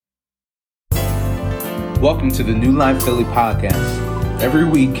Welcome to the New Life Philly podcast. Every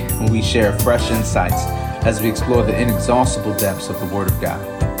week, we share fresh insights as we explore the inexhaustible depths of the Word of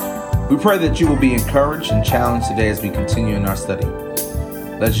God. We pray that you will be encouraged and challenged today as we continue in our study.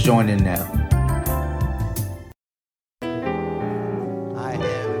 Let's join in now. I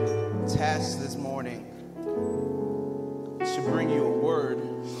am tasked this morning to bring you a word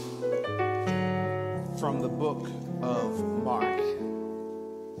from the book of Mark.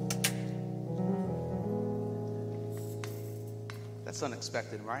 That's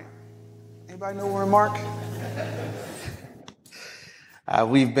unexpected, right? Anybody know we're in Mark?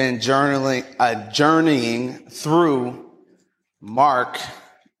 We've been journeying through Mark,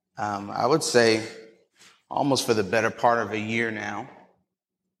 I would say almost for the better part of a year now,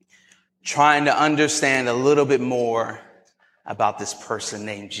 trying to understand a little bit more about this person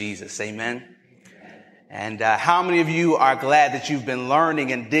named Jesus. Amen? And how many of you are glad that you've been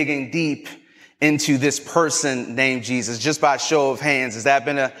learning and digging deep into this person named Jesus? Just by a show of hands, has that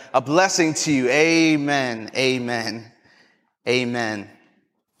been a blessing to you? Amen, amen, amen.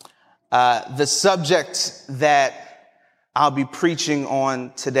 The subject that I'll be preaching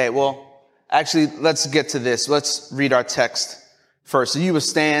on today, well, actually, let's get to this. Let's read our text first. So you will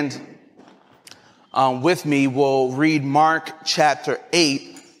stand with me. We'll read Mark chapter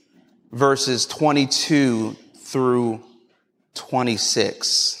 8, verses 22 through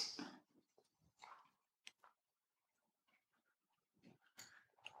 26.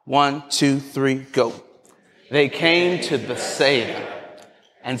 One, two, three, go. They came to Bethsaida,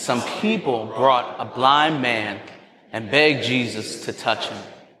 and some people brought a blind man and begged Jesus to touch him.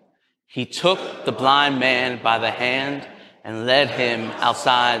 He took the blind man by the hand and led him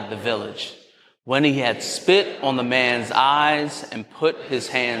outside the village. When he had spit on the man's eyes and put his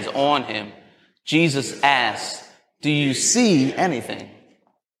hands on him, Jesus asked, "Do you see anything?"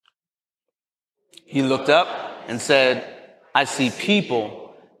 He looked up and said, "I see people.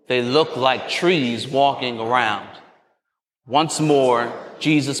 They look like trees walking around." Once more,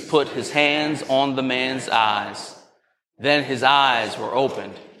 Jesus put his hands on the man's eyes. Then his eyes were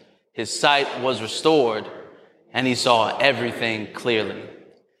opened. His sight was restored, and he saw everything clearly.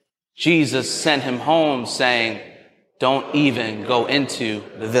 Jesus sent him home, saying, "Don't even go into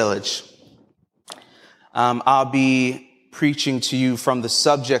the village." I'll be preaching to you from the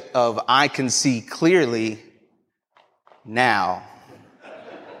subject of I can see clearly now.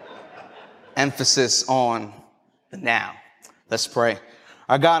 Emphasis on the now. Let's pray.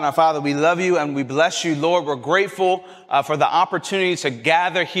 Our God and our Father, we love you and we bless you. Lord, we're grateful for the opportunity to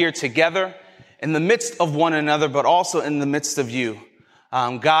gather here together in the midst of one another, but also in the midst of you.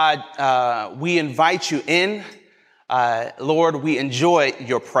 God, we invite you in. Lord, we enjoy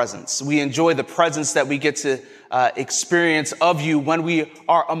your presence. We enjoy the presence that we get to experience of you when we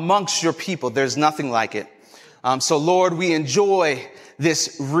are amongst your people. There's nothing like it. So Lord, we enjoy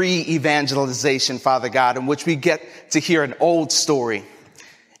this re-evangelization, Father God, in which we get to hear an old story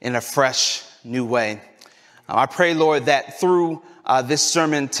in a fresh, new way. I pray, Lord, that through this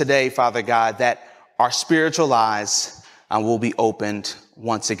sermon today, Father God, that our spiritual eyes will be opened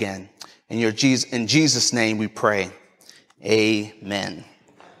once again. In Jesus' name we pray. Amen.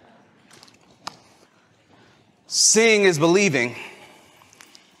 Seeing is believing.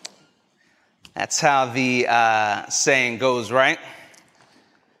 That's how the saying goes, right?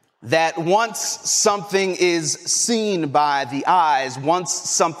 That once something is seen by the eyes, once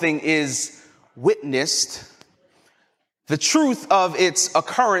something is witnessed, the truth of its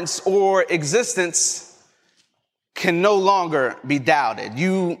occurrence or existence can no longer be doubted.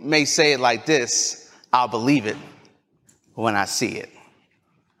 You may say it like this: I'll believe it when I see it.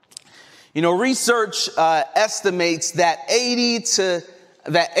 You know, research estimates that 80 to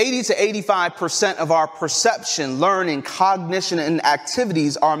 85% of our perception, learning, cognition, and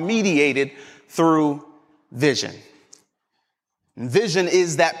activities are mediated through vision. Vision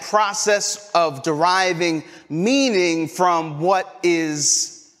is that process of deriving meaning from what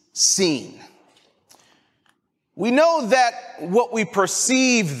is seen. We know that what we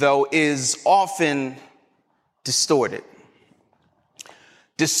perceive, though, is often distorted.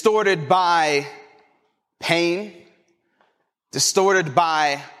 Distorted by pain, distorted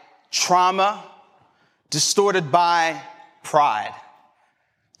by trauma, distorted by pride,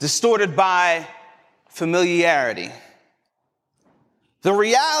 distorted by familiarity. The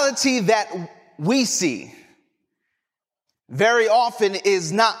reality that we see very often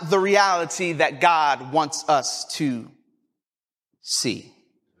is not the reality that God wants us to see.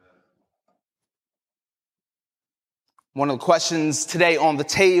 One of the questions today on the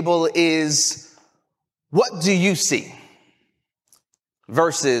table is, what do you see?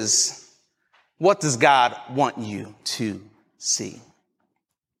 Versus What does God want you to see?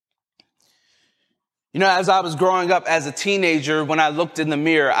 You know, as I was growing up as a teenager, when I looked in the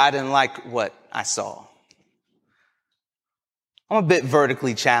mirror, I didn't like what I saw. I'm a bit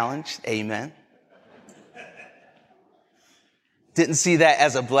vertically challenged. Amen. Didn't see that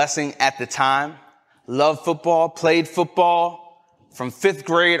as a blessing at the time. Loved football, played football from 5th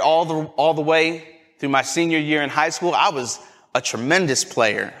grade all the way through my senior year in high school. I was a tremendous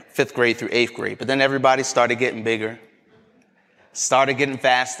player, 5th grade through 8th grade. But then everybody started getting bigger, started getting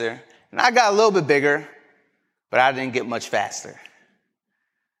faster. And I got a little bit bigger, but I didn't get much faster.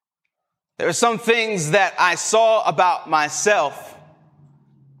 There were some things that I saw about myself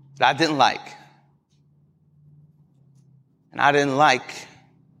that I didn't like. And I didn't like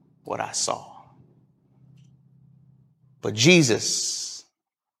what I saw. But Jesus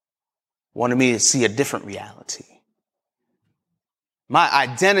wanted me to see a different reality. My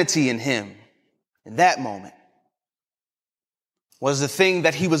identity in him in that moment was the thing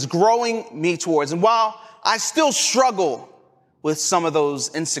that he was growing me towards. And while I still struggle with some of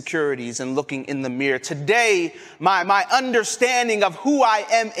those insecurities and looking in the mirror, today, my understanding of who I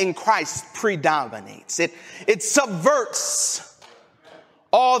am in Christ predominates. It subverts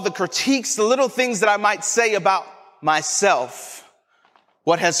all the critiques, the little things that I might say about myself.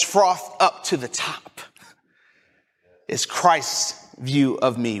 What has frothed up to the top is Christ's view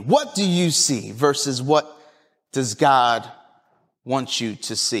of me. What do you see versus what does God want you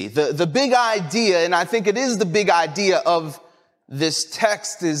to see? The big idea, and I think it is the big idea of this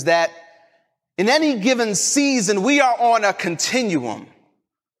text, is that in any given season, we are on a continuum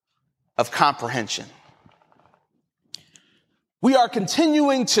of comprehension. We are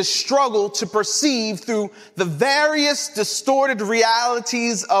continuing to struggle to perceive through the various distorted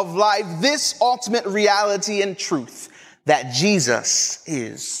realities of life this ultimate reality and truth, that Jesus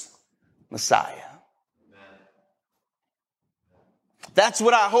is Messiah. That's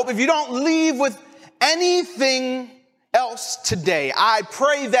what I hope. If you don't leave with anything else today, I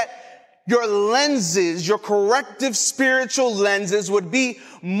pray that your lenses, your corrective spiritual lenses, would be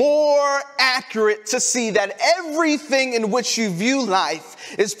more accurate to see that everything in which you view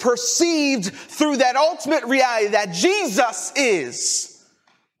life is perceived through that ultimate reality that Jesus is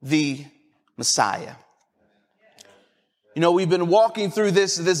the Messiah. You know, we've been walking through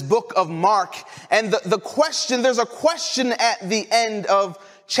this book of Mark, and there's a question at the end of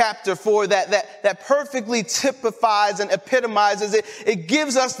chapter 4 that perfectly typifies and epitomizes it. It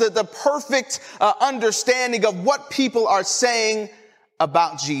gives us the perfect understanding of what people are saying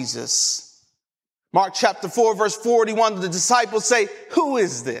about Jesus. Mark chapter 4, verse 41, the disciples say, "Who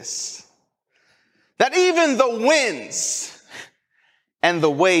is this, that even the winds and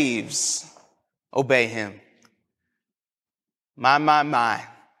the waves obey him?" My.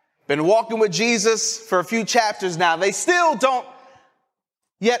 Been walking with Jesus for a few chapters now. They still don't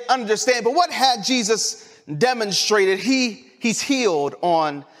yet understand. But what had Jesus demonstrated? He's healed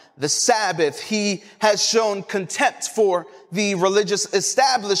on the Sabbath. He has shown contempt for the religious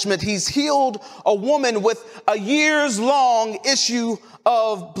establishment. He's healed a woman with a years-long issue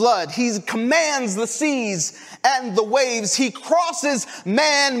of blood. He commands the seas and the waves. He crosses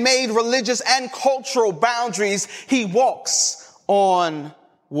man-made religious and cultural boundaries. He walks on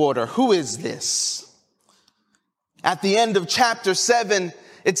water. Who is this? At the end of chapter 7,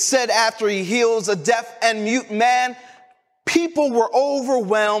 it said after he heals a deaf and mute man, people were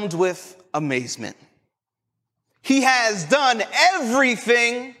overwhelmed with amazement. He has done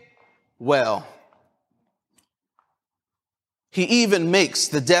everything well. He even makes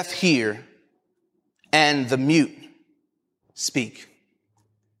the deaf hear and the mute speak.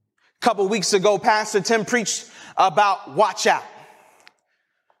 A couple weeks ago, Pastor Tim preached about watch out.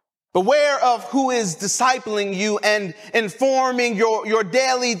 Beware of who is discipling you and informing your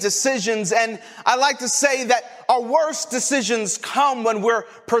daily decisions. And I like to say that our worst decisions come when we're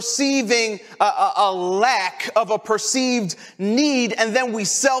perceiving a lack of a perceived need, and then we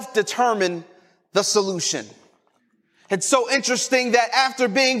self-determine the solution. It's so interesting that after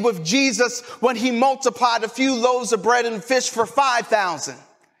being with Jesus, when he multiplied a few loaves of bread and fish for 5,000,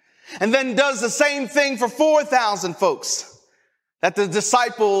 and then does the same thing for 4,000 folks, that the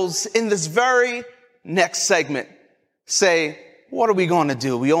disciples in this very next segment say, what are we going to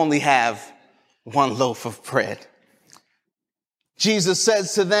do? We only have one loaf of bread. Jesus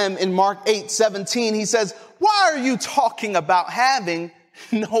says to them in Mark 8:17, he says, why are you talking about having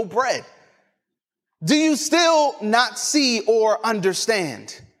no bread? Do you still not see or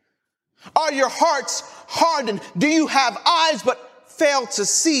understand? Are your hearts hardened? Do you have eyes but fail to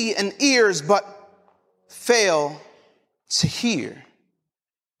see and ears but fail to hear?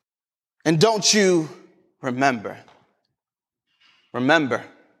 And don't you remember? Remember.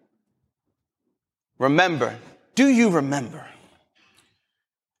 Remember. Do you remember?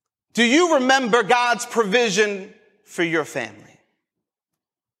 Do you remember God's provision for your family?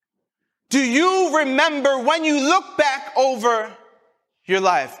 Do you remember when you look back over your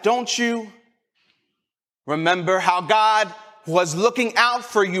life? Don't you remember how God was looking out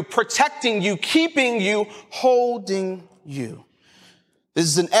for you, protecting you, keeping you, holding you? This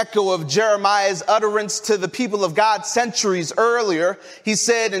is an echo of Jeremiah's utterance to the people of God centuries earlier. He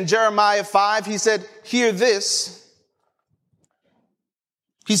said in Jeremiah 5, he said, hear this.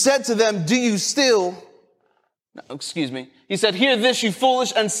 He said to them, he said, hear this, you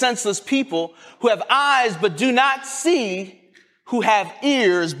foolish and senseless people who have eyes but do not see, who have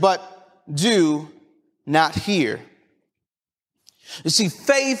ears but do not hear. You see,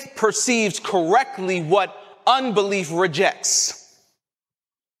 faith perceives correctly what unbelief rejects.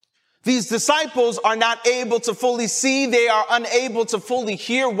 These disciples are not able to fully see. They are unable to fully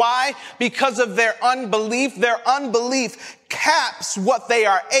hear. Why? Because of their unbelief. Their unbelief caps what they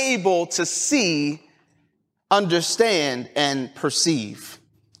are able to see, understand, and perceive.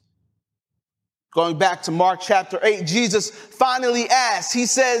 Going back to Mark chapter 8, Jesus finally asks, he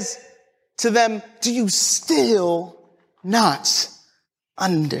says to them, do you still not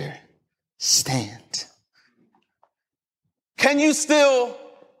understand? Can you still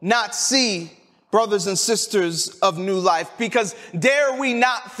not see, brothers and sisters of New Life? Because dare we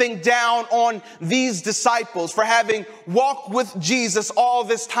not think down on these disciples for having walked with Jesus all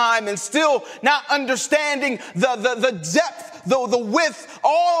this time and still not understanding the depth, the width,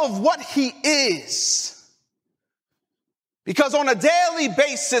 all of what he is. Because on a daily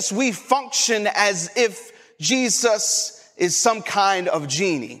basis, we function as if Jesus is some kind of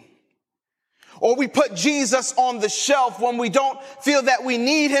genie. Or we put Jesus on the shelf when we don't feel that we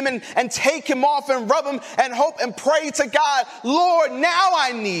need him and take him off and rub him and hope and pray to God, Lord, now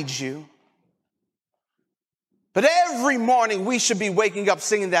I need you. But every morning we should be waking up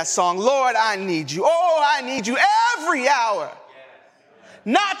singing that song, Lord, I need you. Oh, I need you every hour.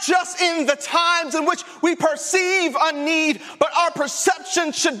 Not just in the times in which we perceive a need, but our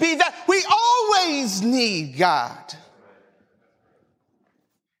perception should be that we always need God.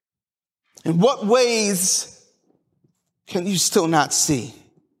 In what ways can you still not see?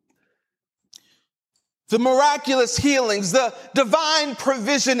 The miraculous healings, the divine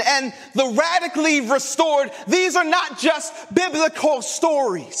provision, and the radically restored, these are not just biblical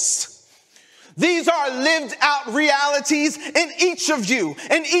stories. These are lived out realities in each of you,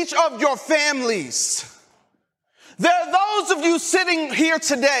 in each of your families. There are those of you sitting here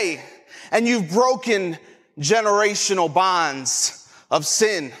today, and you've broken generational bonds of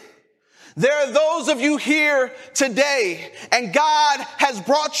sin. There are those of you here today, and God has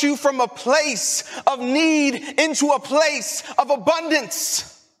brought you from a place of need into a place of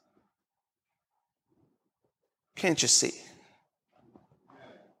abundance. Can't you see?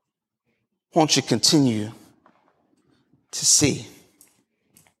 Won't you continue to see?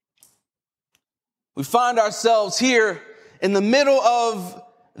 We find ourselves here in the middle of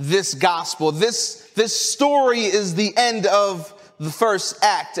this gospel. This story is the end of the first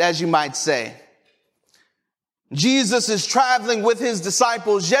act, as you might say. Jesus is traveling with his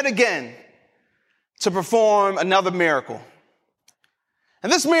disciples yet again to perform another miracle.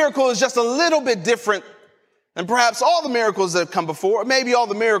 And this miracle is just a little bit different than perhaps all the miracles that have come before, or maybe all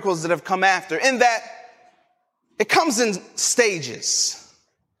the miracles that have come after, in that it comes in stages.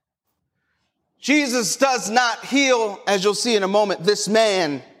 Jesus does not heal, as you'll see in a moment, this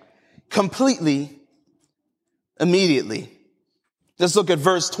man completely, immediately. Let's look at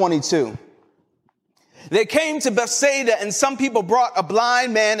verse 22. They came to Bethsaida, and some people brought a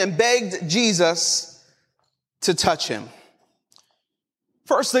blind man and begged Jesus to touch him.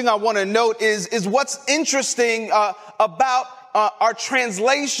 First thing I want to note is what's interesting about our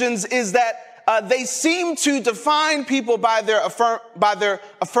translations is that they seem to define people by their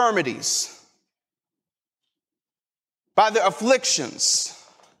affirmities, by their afflictions.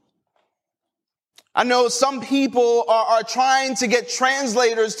 I know some people are trying to get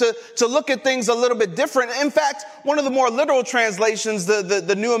translators to look at things a little bit different. In fact, one of the more literal translations,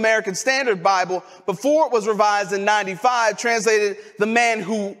 the New American Standard Bible, before it was revised in 95, translated the man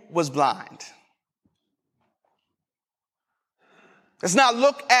who was blind. Let's not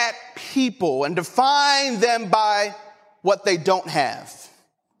look at people and define them by what they don't have.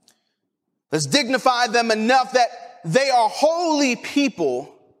 Let's dignify them enough that they are holy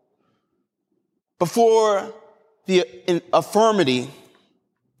people before the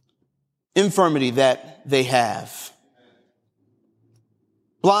infirmity that they have.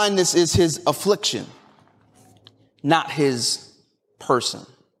 Blindness is his affliction, not his person.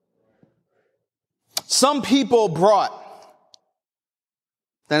 Some people brought,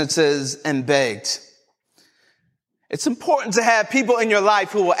 then it says, and begged. It's important to have people in your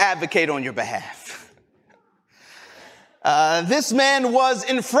life who will advocate on your behalf. This man was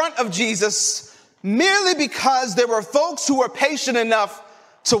in front of Jesus merely because there were folks who were patient enough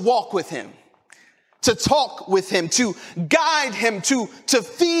to walk with him, to talk with him, to guide him, to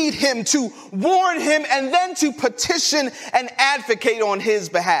feed him, to warn him, and then to petition and advocate on his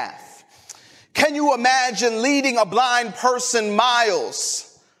behalf. Can you imagine leading a blind person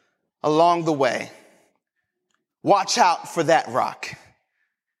miles along the way? Watch out for that rock.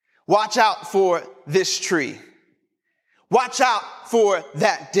 Watch out for this tree. Watch out for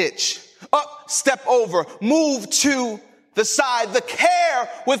that ditch. Up, step over, move to the side. The care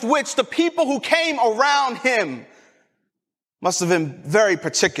with which the people who came around him must have been very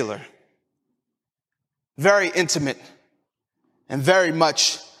particular, very intimate, and very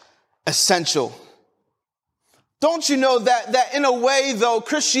much essential. Don't you know that in a way, though,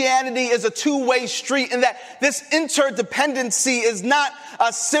 Christianity is a two-way street, and that this interdependency is not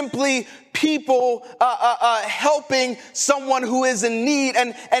simply people helping someone who is in need,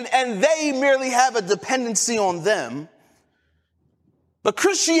 and they merely have a dependency on them. But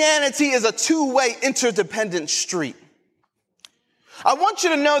Christianity is a two-way interdependent street. I want you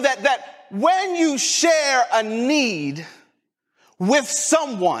to know that when you share a need with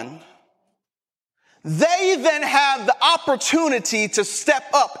someone, they then have the opportunity to step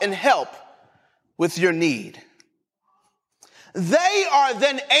up and help with your need. They are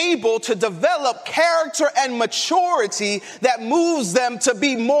then able to develop character and maturity that moves them to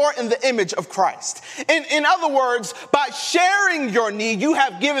be more in the image of Christ. In other words, by sharing your need, you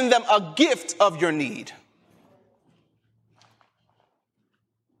have given them a gift of your need.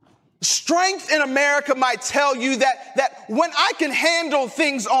 Strength in America might tell you that when I can handle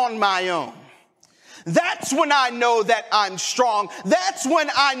things on my own, that's when I know that I'm strong. That's when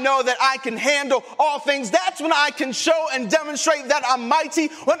I know that I can handle all things. That's when I can show and demonstrate that I'm mighty.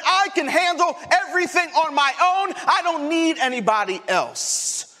 When I can handle everything on my own, I don't need anybody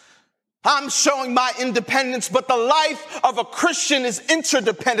else. I'm showing my independence, but the life of a Christian is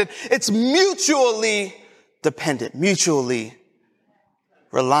interdependent. It's mutually dependent, mutually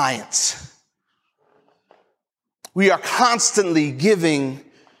reliant. We are constantly giving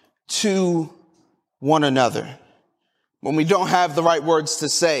to one another. When we don't have the right words to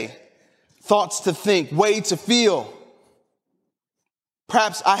say, thoughts to think, way to feel.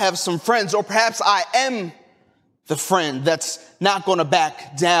 Perhaps I have some friends, or perhaps I am the friend that's not going to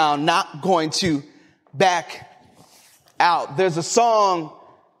back down, not going to back out. There's a song,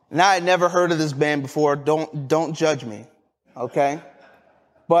 and I had never heard of this band before. Don't judge me, okay?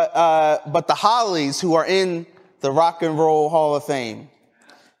 But the Hollies, who are in the Rock and Roll Hall of Fame,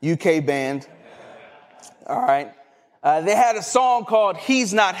 UK band. All right. They had a song called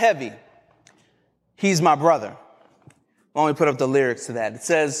He's Not Heavy. He's My Brother. Let me put up the lyrics to that. It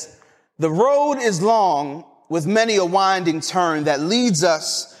says, the road is long with many a winding turn that leads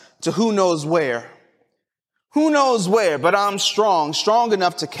us to who knows where. Who knows where, but I'm strong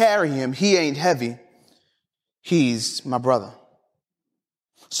enough to carry him. He ain't heavy. He's my brother.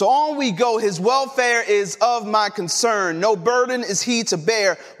 So on we go. His welfare is of my concern. No burden is he to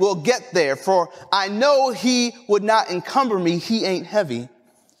bear. We'll get there. For I know he would not encumber me. He ain't heavy.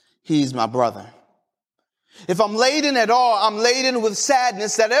 He's my brother. If I'm laden at all, I'm laden with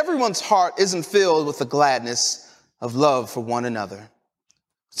sadness that everyone's heart isn't filled with the gladness of love for one another.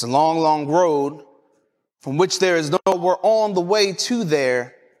 It's a long, long road from which there is no, we're on the way to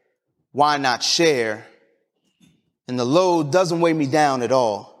there. Why not share? And the load doesn't weigh me down at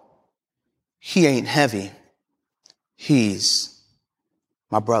all. He ain't heavy. He's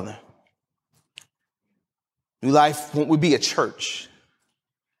my brother. New Life, won't we be a church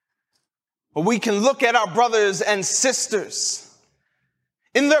where we can look at our brothers and sisters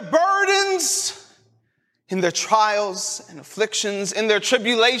in their burdens, in their trials and afflictions, in their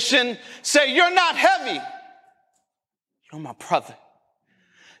tribulation, say, you're not heavy. You're my brother.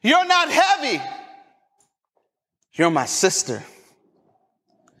 You're not heavy. You're my sister.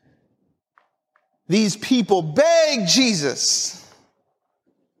 These people beg Jesus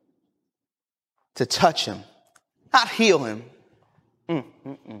to touch him, not heal him,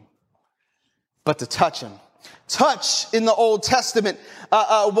 but to touch him. Touch in the Old Testament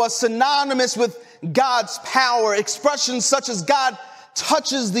was synonymous with God's power. Expressions such as God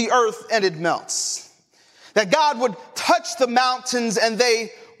touches the earth and it melts. That God would touch the mountains and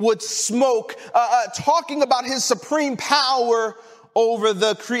they would smoke, talking about his supreme power over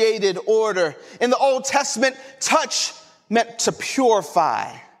the created order. In the Old Testament, touch meant to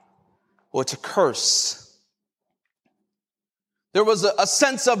purify or to curse. There was a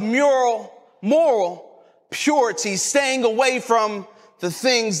sense of moral purity, staying away from the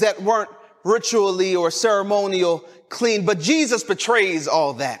things that weren't ritually or ceremonial clean. But Jesus betrays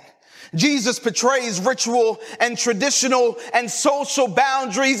all that. Jesus betrays ritual and traditional and social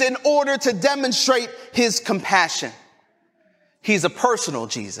boundaries in order to demonstrate his compassion. He's a personal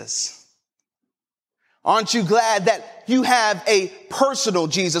Jesus. Aren't you glad that you have a personal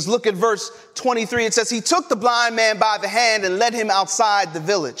Jesus? Look at verse 23. It says, he took the blind man by the hand and led him outside the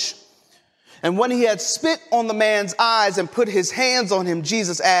village. And when he had spit on the man's eyes and put his hands on him,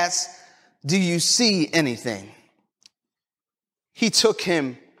 Jesus asked, do you see anything? He took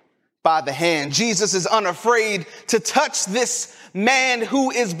him by the hand. Jesus is unafraid to touch this man who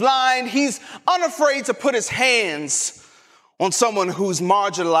is blind. He's unafraid to put his hands on someone who's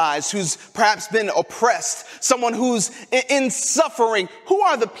marginalized, who's perhaps been oppressed, someone who's in suffering. Who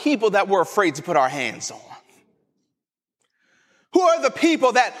are the people that we're afraid to put our hands on? Who are the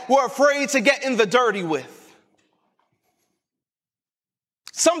people that we're afraid to get in the dirty with?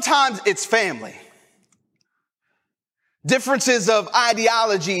 Sometimes it's family. Differences of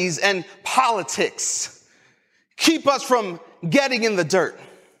ideologies and politics keep us from getting in the dirt.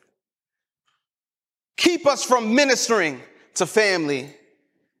 Keep us from ministering to family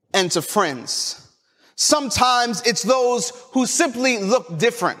and to friends. Sometimes it's those who simply look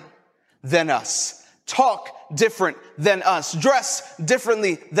different than us, talk different than us, dress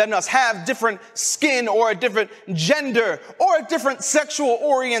differently than us, have different skin or a different gender or a different sexual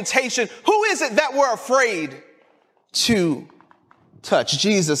orientation. Who is it that we're afraid to touch?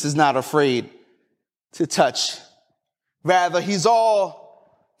 Jesus is not afraid to touch. Rather, he's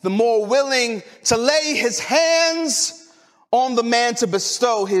all the more willing to lay his hands on the man to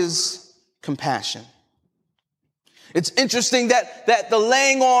bestow his compassion. It's interesting that the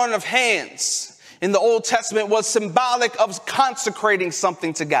laying on of hands in the Old Testament was symbolic of consecrating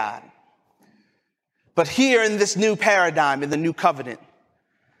something to God. But here in this new paradigm, in the new covenant,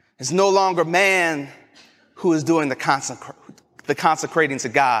 it's no longer man who is doing the consecrating to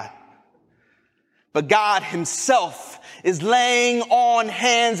God. But God himself is laying on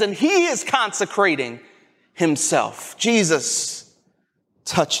hands and he is consecrating himself. Jesus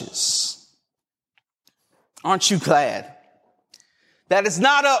touches. Aren't you glad that it's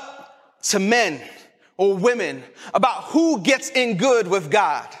not up to men or women about who gets in good with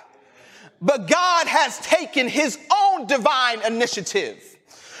God, but God has taken his own divine initiative?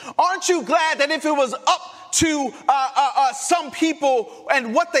 Aren't you glad that if it was up to some people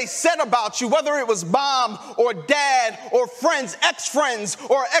and what they said about you, whether it was mom or dad or friends, ex-friends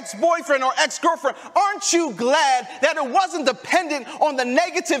or ex-boyfriend or ex-girlfriend, aren't you glad that it wasn't dependent on the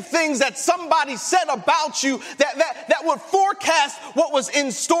negative things that somebody said about you that would forecast what was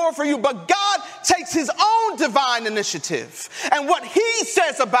in store for you? But God takes his own divine initiative, and what he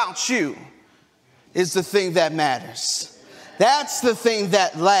says about you is the thing that matters. That's the thing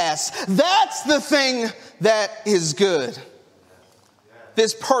that lasts. That's the thing that is good.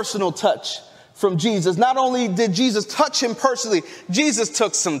 This personal touch from Jesus. Not only did Jesus touch him personally, Jesus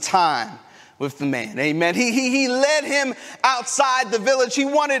took some time with the man. Amen. He led him outside the village. He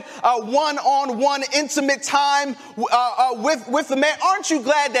wanted a one-on-one intimate time with the man. Aren't you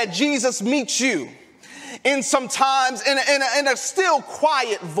glad that Jesus meets you in sometimes in a still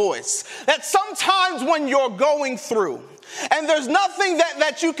quiet voice? That sometimes when you're going through and there's nothing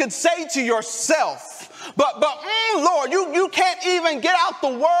that you could say to yourself, but Lord, you can't even get out the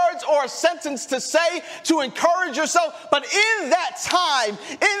words or a sentence to say to encourage yourself. But in that time,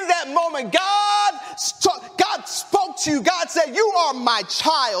 in that moment, God spoke to you. God said, you are my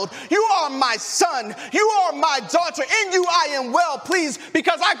child. You are my son. You are my daughter. In you I am well pleased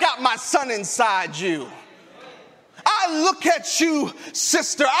because I got my son inside you. I look at you,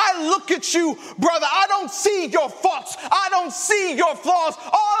 sister. I look at you, brother. I don't see your faults. I don't see your flaws.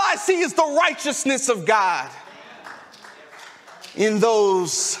 All I see is the righteousness of God. In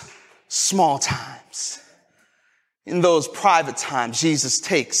those small times, in those private times, Jesus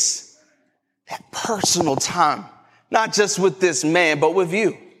takes that personal time, not just with this man, but with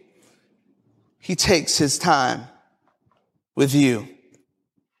you. He takes his time with you.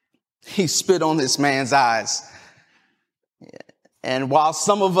 He spit on this man's eyes. And while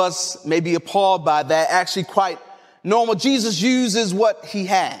some of us may be appalled by that, actually quite normal, Jesus uses what he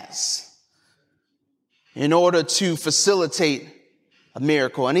has in order to facilitate a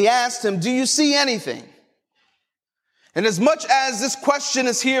miracle. And he asked him, do you see anything? And as much as this question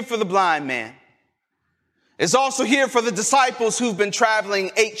is here for the blind man, It's also here for the disciples who've been traveling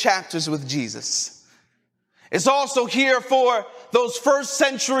 8 chapters with Jesus. It's also here for those first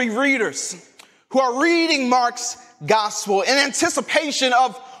century readers who are reading Mark's gospel in anticipation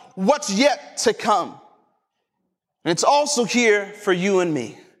of what's yet to come. And it's also here for you and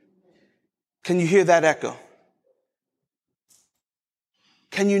me. Can you hear that echo?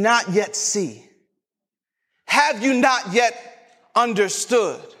 Can you not yet see? Have you not yet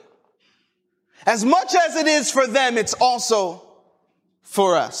understood? As much as it is for them, it's also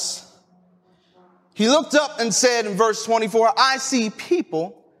for us. He looked up and said in verse 24, I see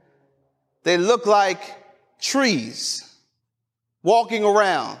people, they look like trees walking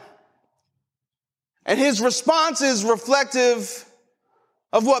around. And his response is reflective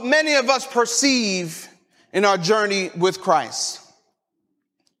of what many of us perceive in our journey with Christ.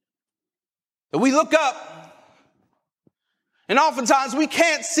 That we look up, and oftentimes we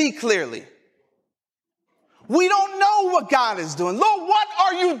can't see clearly. We don't know what God is doing. Lord, what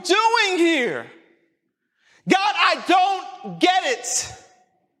are you doing here? God, I don't get it.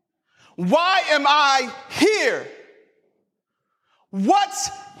 Why am I here? What's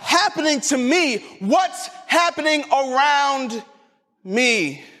happening to me? What's happening around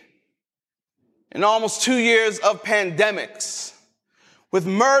me? In almost 2 years of pandemics, with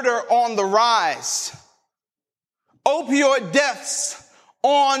murder on the rise, opioid deaths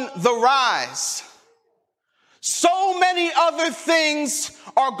on the rise, so many other things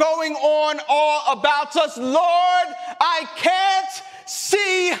are going on all about us. Lord, I can't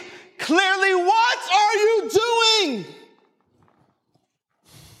see clearly. What are you doing?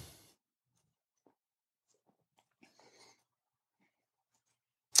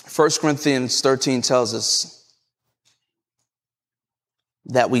 First Corinthians 13 tells us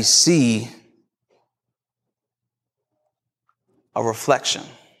that we see a reflection.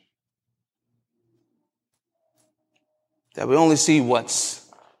 That we only see what's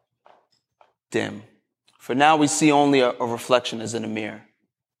dim. For now we see only a reflection as in a mirror.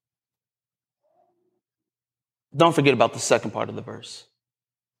 Don't forget about the second part of the verse.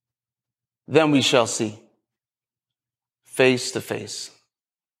 Then we shall see face to face.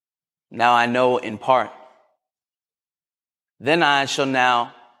 Now I know in part. Then I shall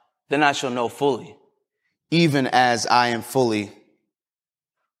know fully, even as I am fully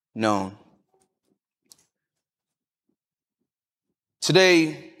known.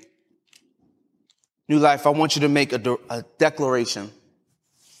 Today, New Life, I want you to make a declaration.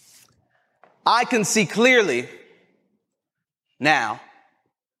 I can see clearly now.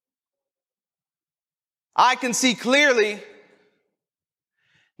 I can see clearly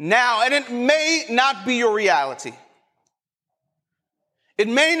now, and it may not be your reality. It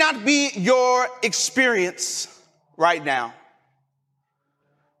may not be your experience right now.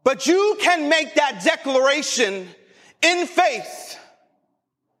 But you can make that declaration in faith.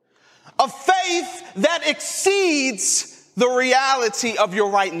 A faith that exceeds the reality of your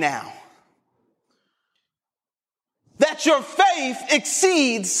right now. That your faith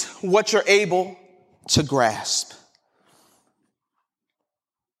exceeds what you're able to grasp.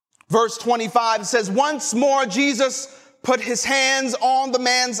 Verse 25 says, once more Jesus put his hands on the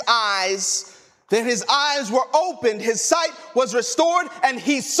man's eyes. Then his eyes were opened, his sight was restored, and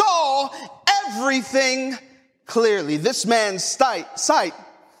he saw everything clearly. This man's sight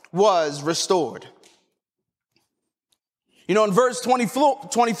was restored. You know, in verse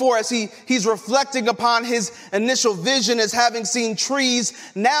 24, as he's reflecting upon his initial vision as having seen trees,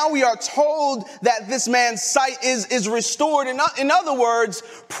 now we are told that this man's sight is restored. In other words,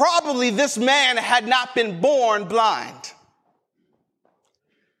 probably this man had not been born blind.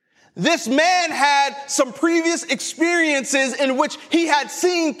 This man had some previous experiences in which he had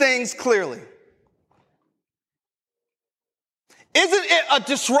seen things clearly. Isn't it a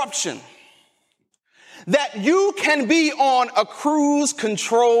disruption that you can be on a cruise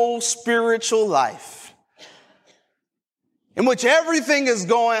control spiritual life in which everything is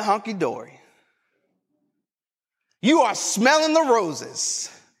going hunky-dory? You are smelling the roses.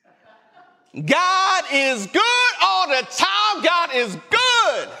 God is good all the time. God is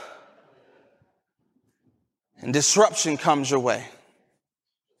good. And disruption comes your way.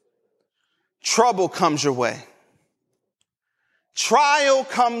 Trouble comes your way. Trial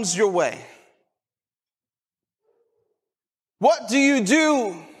comes your way. What do you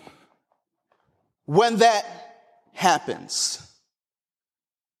do when that happens?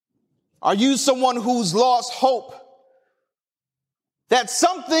 Are you someone who's lost hope that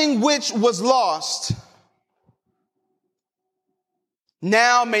something which was lost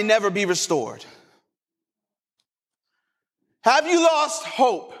now may never be restored? Have you lost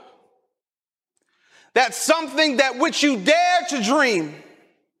hope that something that which you dare to dream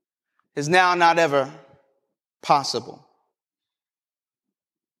is now not ever possible.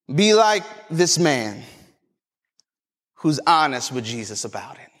 Be like this man who's honest with Jesus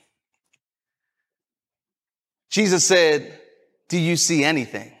about it. Jesus said, "Do you see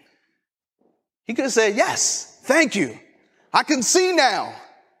anything?" He could have said, "Yes, thank you. I can see now."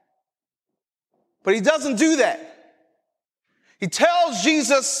 But he doesn't do that. He tells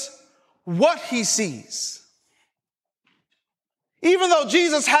Jesus what he sees. Even though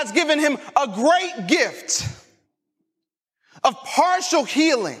Jesus has given him a great gift of partial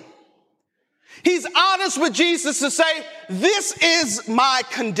healing, he's honest with Jesus to say, "This is my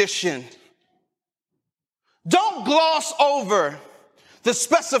condition." Don't gloss over the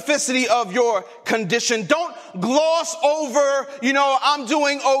specificity of your condition. Don't gloss over, I'm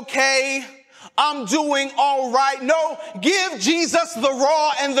doing okay. I'm doing all right. No, give Jesus the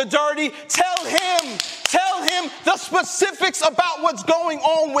raw and the dirty. Tell him the specifics about what's going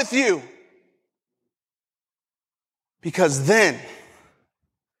on with you. Because then,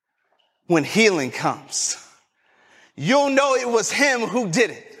 when healing comes, you'll know it was him who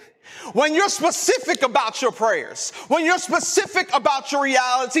did it. When you're specific about your prayers, when you're specific about your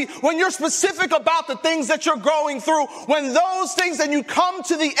reality, when you're specific about the things that you're going through, when those things and you come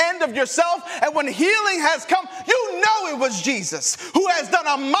to the end of yourself, and when healing has come, you know it was Jesus who has done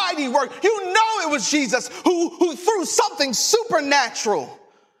a mighty work. You know it was Jesus who through something supernatural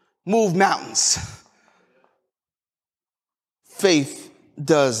moved mountains. Faith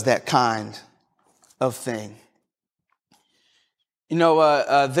does that kind of thing.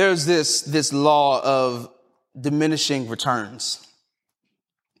 There's this law of diminishing returns.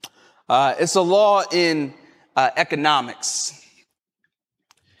 It's a law in economics.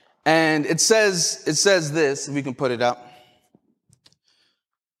 And it says this, if we can put it up.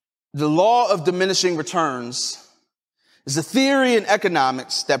 The law of diminishing returns is a theory in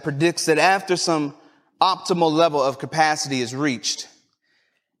economics that predicts that after some optimal level of capacity is reached,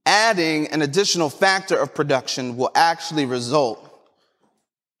 adding an additional factor of production will actually result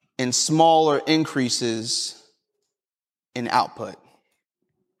in smaller increases in output.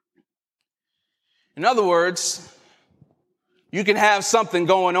 In other words, you can have something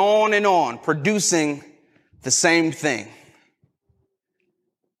going on and on, producing the same thing.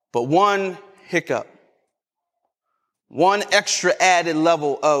 But one hiccup, one extra added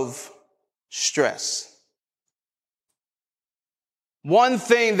level of stress, one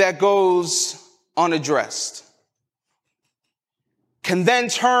thing that goes unaddressed can then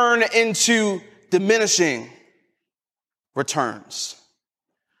turn into diminishing returns,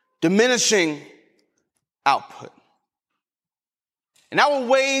 diminishing output. And I will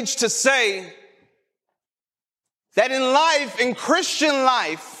wage to say that in life, in Christian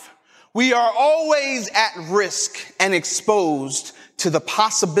life, we are always at risk and exposed to the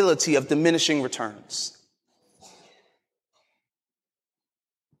possibility of diminishing returns.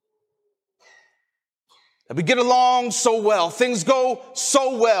 We get along so well. Things go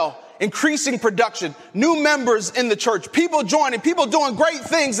so well. Increasing production, new members in the church, people joining, people doing great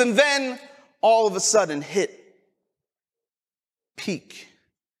things, and then all of a sudden hit peak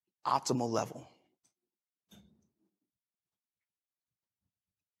optimal level.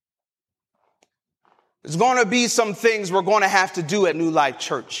 There's going to be some things we're going to have to do at New Life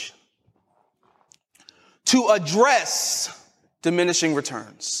Church to address diminishing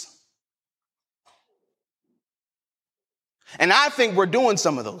returns. And I think we're doing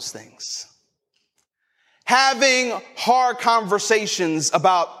some of those things. Having hard conversations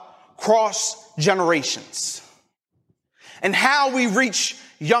about cross generations and how we reach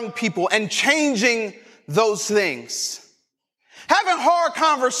young people and changing those things. Having hard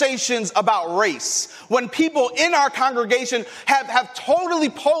conversations about race when people in our congregation have totally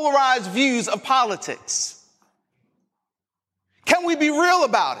polarized views of politics. Can we be real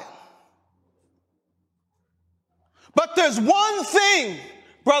about it? But there's one thing,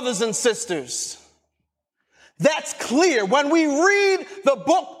 brothers and sisters, that's clear. When we read the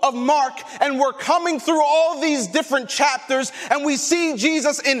book of Mark and we're coming through all these different chapters and we see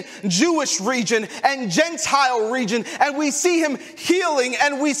Jesus in Jewish region and Gentile region and we see him healing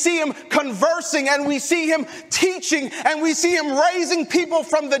and we see him conversing and we see him teaching and we see him raising people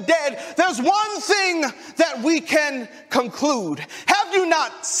from the dead, there's one thing that we can conclude. Have you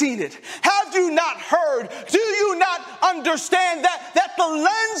not seen it? Have you not heard? Do you not understand that the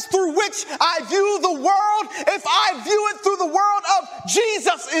lens through which I view the world, if I view it through the world of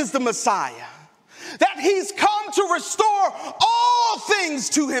Jesus is the Messiah, that he's come to restore all things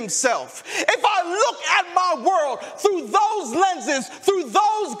to himself. If I look at my world through those lenses, through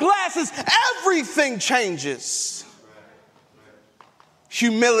those glasses, everything changes.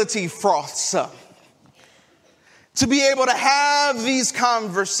 Humility froths up. To be able to have these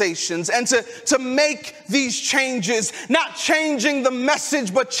conversations and to make these changes, not changing the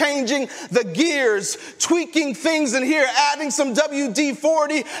message, but changing the gears, tweaking things in here, adding some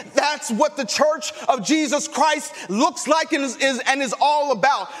WD-40. That's what the Church of Jesus Christ looks like and is all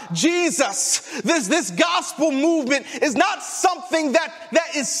about. Jesus, this gospel movement is not something that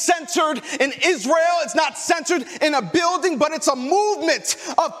is centered in Israel. It's not centered in a building, but it's a movement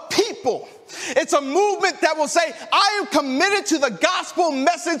of people. It's a movement that will say, I am committed to the gospel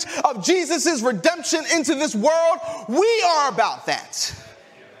message of Jesus' redemption into this world. We are about that.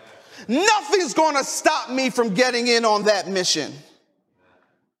 Nothing's going to stop me from getting in on that mission.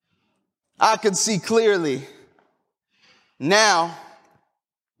 I can see clearly now.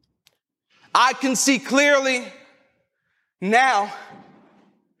 I can see clearly now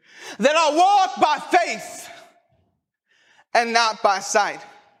that I walk by faith and not by sight.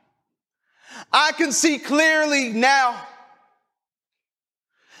 I can see clearly now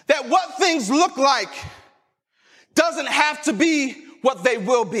that what things look like doesn't have to be what they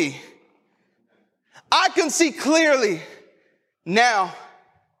will be. I can see clearly now,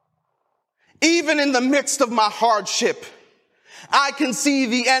 even in the midst of my hardship, I can see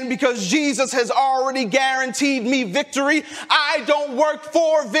the end because Jesus has already guaranteed me victory. I don't work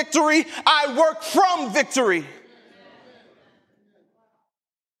for victory. I work from victory.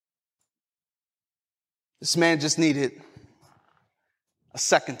 This man just needed a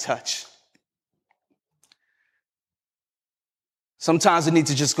second touch. Sometimes we need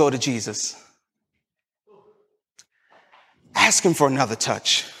to just go to Jesus. Ask him for another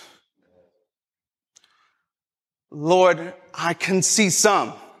touch. Lord, I can see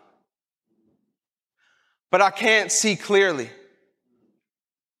some, but I can't see clearly.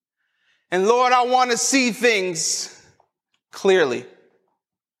 And Lord, I want to see things clearly.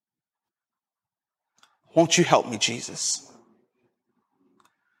 Won't you help me, Jesus?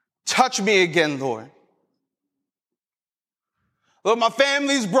 Touch me again, Lord. Lord, my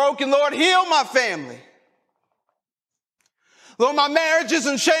family's broken. Lord, heal my family. Lord, my marriage is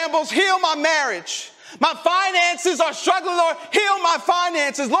in shambles. Heal my marriage. My finances are struggling. Lord, heal my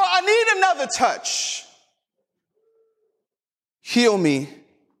finances. Lord, I need another touch. Heal me.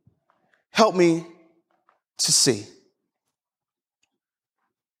 Help me to see.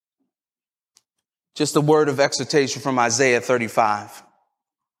 Just a word of exhortation from Isaiah 35.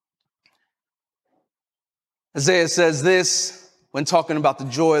 Isaiah says this when talking about the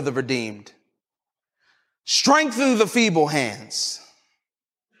joy of the redeemed. Strengthen the feeble hands.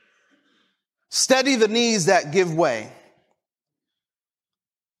 Steady the knees that give way.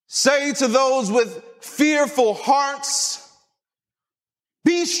 Say to those with fearful hearts,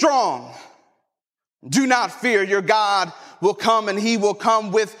 be strong. Do not fear. Your God will come, and he will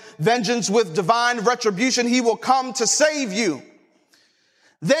come with vengeance, with divine retribution. He will come to save you.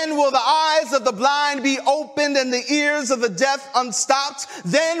 Then will the eyes of the blind be opened and the ears of the deaf unstopped.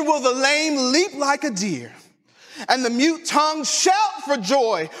 Then will the lame leap like a deer, and the mute tongue shout for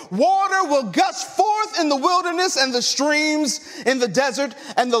joy. Water will gush forth in the wilderness and the streams in the desert.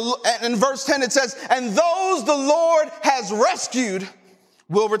 And in verse 10 it says, and those the Lord has rescued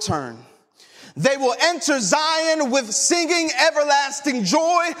will return. They will enter Zion with singing. Everlasting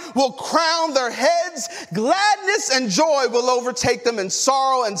joy will crown their heads. Gladness and joy will overtake them, and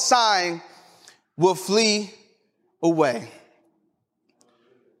sorrow and sighing will flee away.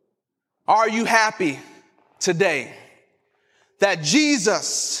 Are you happy today that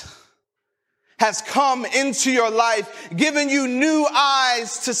Jesus has come into your life, giving you new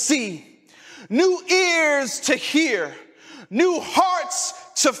eyes to see, new ears to hear, new hearts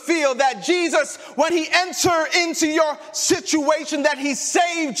to feel, that Jesus, when he entered into your situation, that he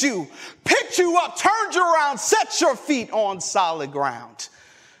saved you, picked you up, turned you around, set your feet on solid ground.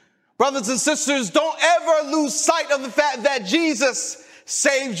 Brothers and sisters, don't ever lose sight of the fact that Jesus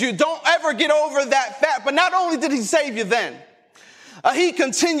saved you. Don't ever get over that fact. But not only did he save you then, he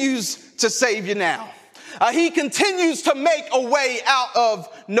continues to save you now. He continues to make a way out of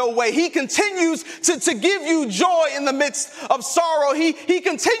no way. He continues to give you joy in the midst of sorrow. He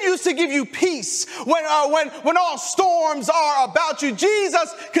continues to give you peace when all storms are about you.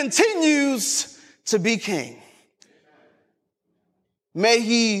 Jesus continues to be king. May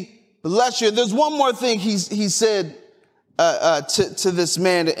he bless you. There's one more thing he said to this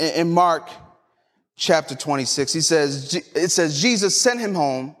man in Mark chapter 26. It says, Jesus sent him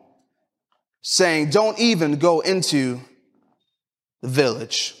home saying, don't even go into the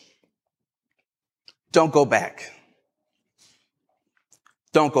village. Don't go back.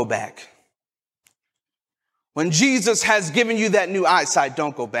 Don't go back. When Jesus has given you that new eyesight,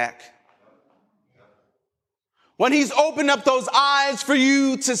 don't go back. When he's opened up those eyes for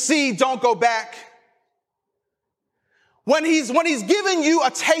you to see, don't go back. When he's given you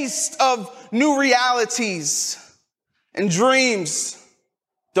a taste of new realities and dreams,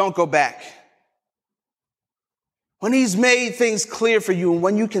 don't go back. When he's made things clear for you and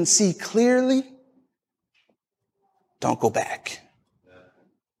when you can see clearly, don't go back.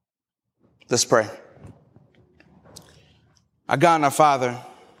 Let's pray. Our God and our Father,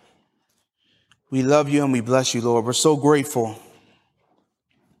 we love you and we bless you, Lord. We're so grateful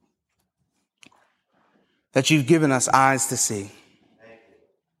that you've given us eyes to see.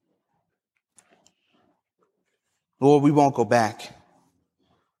 Lord, we won't go back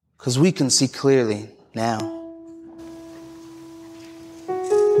because we can see clearly now.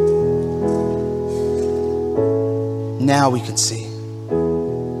 Now we can see.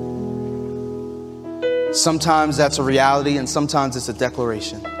 Sometimes that's a reality and sometimes it's a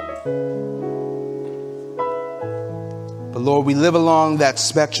declaration. But Lord, we live along that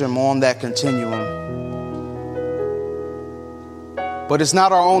spectrum, on that continuum. But it's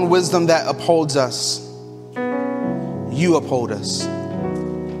not our own wisdom that upholds us. You uphold us.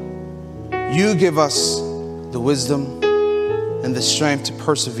 You give us the wisdom and the strength to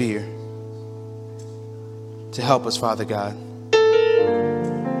persevere, to help us, Father God.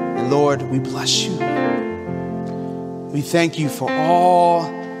 And Lord, we bless you. We thank you for all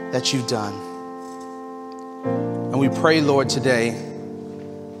that you've done. And we pray, Lord, today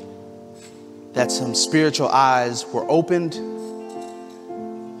that some spiritual eyes were opened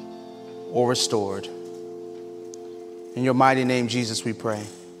or restored. In your mighty name, Jesus, we pray.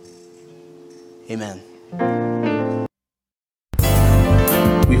 Amen.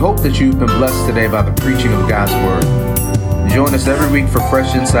 We hope that you've been blessed today by the preaching of God's Word. Join us every week for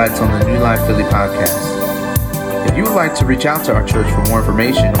fresh insights on the New Life Philly podcast. If you would like to reach out to our church for more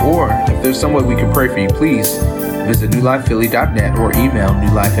information, or if there's some way we can pray for you, please visit newlifephilly.net or email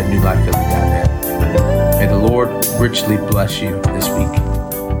newlife@newlifephilly.net. May the Lord richly bless you this week.